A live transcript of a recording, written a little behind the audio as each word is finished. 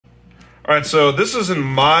All right, so this is, in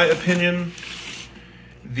my opinion,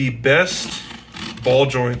 the best ball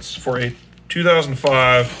joints for a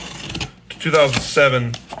 2005 to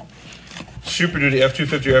 2007 Super Duty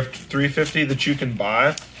F250 F350 that you can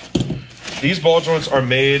buy. These ball joints are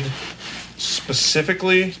made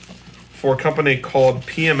specifically for a company called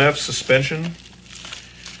PMF Suspension.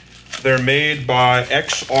 They're made by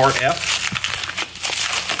XRF.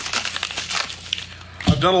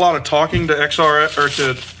 I've done a lot of talking to XRF, or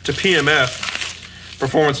to PMF,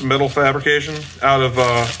 Performance Metal Fabrication, out of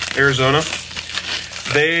Arizona.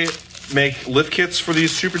 They make lift kits for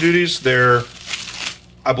these Super Duties. They're,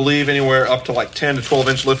 I believe, anywhere up to like 10 to 12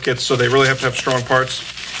 inch lift kits, so they really have to have strong parts.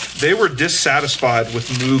 They were dissatisfied with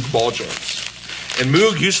Moog ball joints. And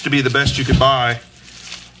Moog used to be the best you could buy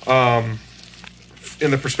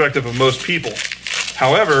in the perspective of most people.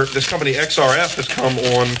 However, this company XRF has come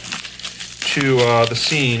on to the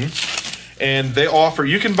scene, and they offer,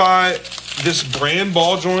 you can buy this brand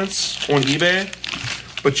ball joints on eBay,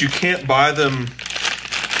 but you can't buy them,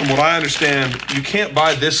 from what I understand, you can't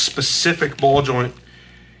buy this specific ball joint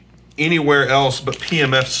anywhere else but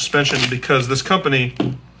PMF Suspension, because this company,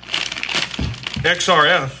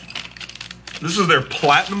 XRF, this is their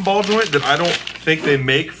platinum ball joint that I don't think they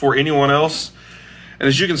make for anyone else. And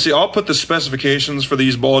as you can see, I'll put the specifications for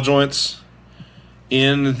these ball joints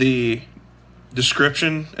in the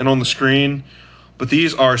description and on the screen, but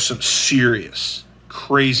these are some serious,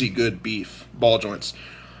 crazy good beef ball joints.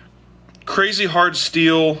 Crazy hard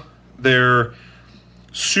steel. They're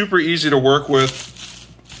super easy to work with.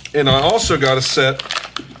 And I also got a set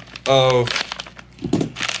of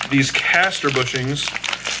these caster bushings,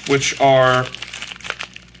 which are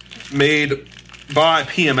made by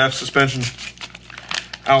PMF Suspension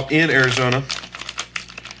out in Arizona.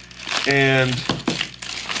 And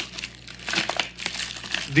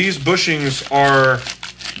these bushings are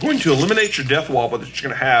going to eliminate your death wobble that you're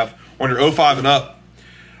going to have on your 05 and up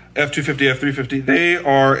F250,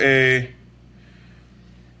 F350.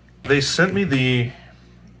 They sent me the,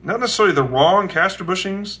 not necessarily the wrong caster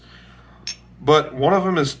bushings, but one of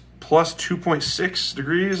them is plus 2.6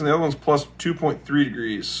 degrees and the other one's plus 2.3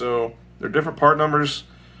 degrees. So they're different part numbers.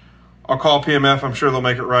 I'll call PMF. I'm sure they'll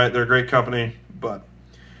make it right. They're a great company. But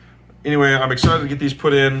anyway, I'm excited to get these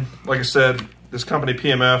put in. Like I said, this company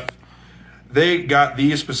PMF, they got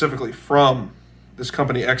these specifically from this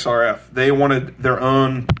company XRF. They wanted their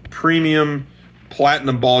own premium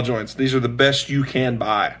platinum ball joints. These are the best you can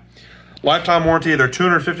buy. Lifetime warranty. They're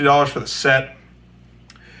 $250 for the set.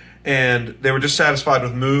 And they were dissatisfied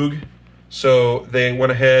with Moog, so they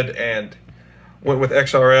went ahead and went with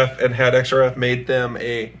XRF and had XRF made them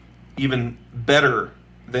a even better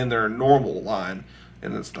than their normal line,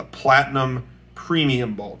 and it's the platinum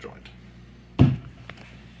premium ball joint.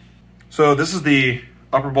 So this is the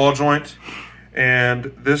upper ball joint,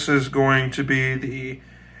 and this is going to be the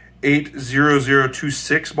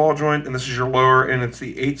 80026 ball joint, and this is your lower, and it's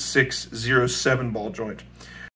the 8607 ball joint.